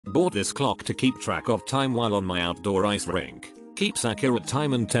Bought this clock to keep track of time while on my outdoor ice rink. Keeps accurate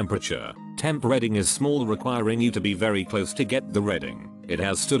time and temperature. Temp reading is small, requiring you to be very close to get the reading. It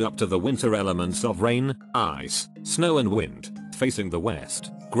has stood up to the winter elements of rain, ice, snow and wind. Facing the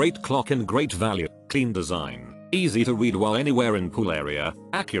west. Great clock and great value. Clean design. Easy to read while anywhere in pool area.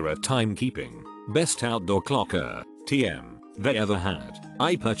 Accurate timekeeping. Best outdoor clock TM they ever had.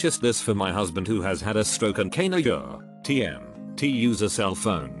 I purchased this for my husband who has had a stroke and cane a year. TM. To use a cell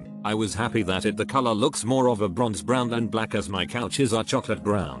phone. I was happy that the color looks more of a bronze brown than black, as my couches are chocolate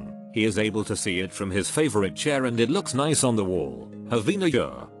brown. He is able to see it from his favorite chair and it looks nice on the wall. Havina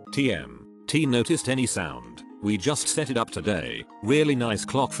year. TM. T noticed any sound. We just set it up today. Really nice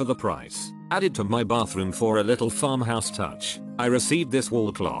clock for the price. Added to my bathroom for a little farmhouse touch. I received this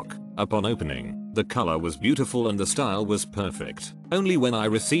wall clock. Upon opening, the color was beautiful and the style was perfect. Only when I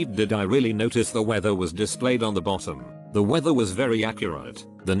received did I really notice the weather was displayed on the bottom. The weather was very accurate.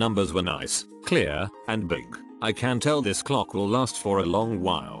 The numbers were nice, clear, and big. I can tell this clock will last for a long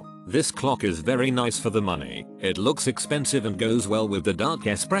while. This clock is very nice for the money. It looks expensive and goes well with the dark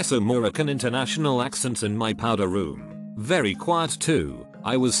espresso Moroccan international accents in my powder room. Very quiet too.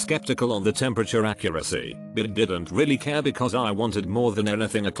 I was skeptical on the temperature accuracy, but didn't really care because I wanted more than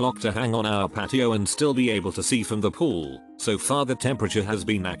anything a clock to hang on our patio and still be able to see from the pool. So far the temperature has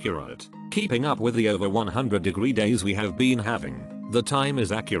been accurate, keeping up with the over 100-degree days we have been having. The time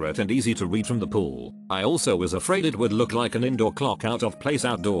is accurate and easy to read from the pool. I also was afraid it would look like an indoor clock out of place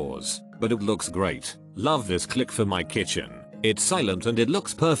outdoors, but it looks great. Love this click for my kitchen. It's silent and it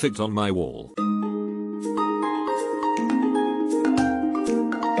looks perfect on my wall.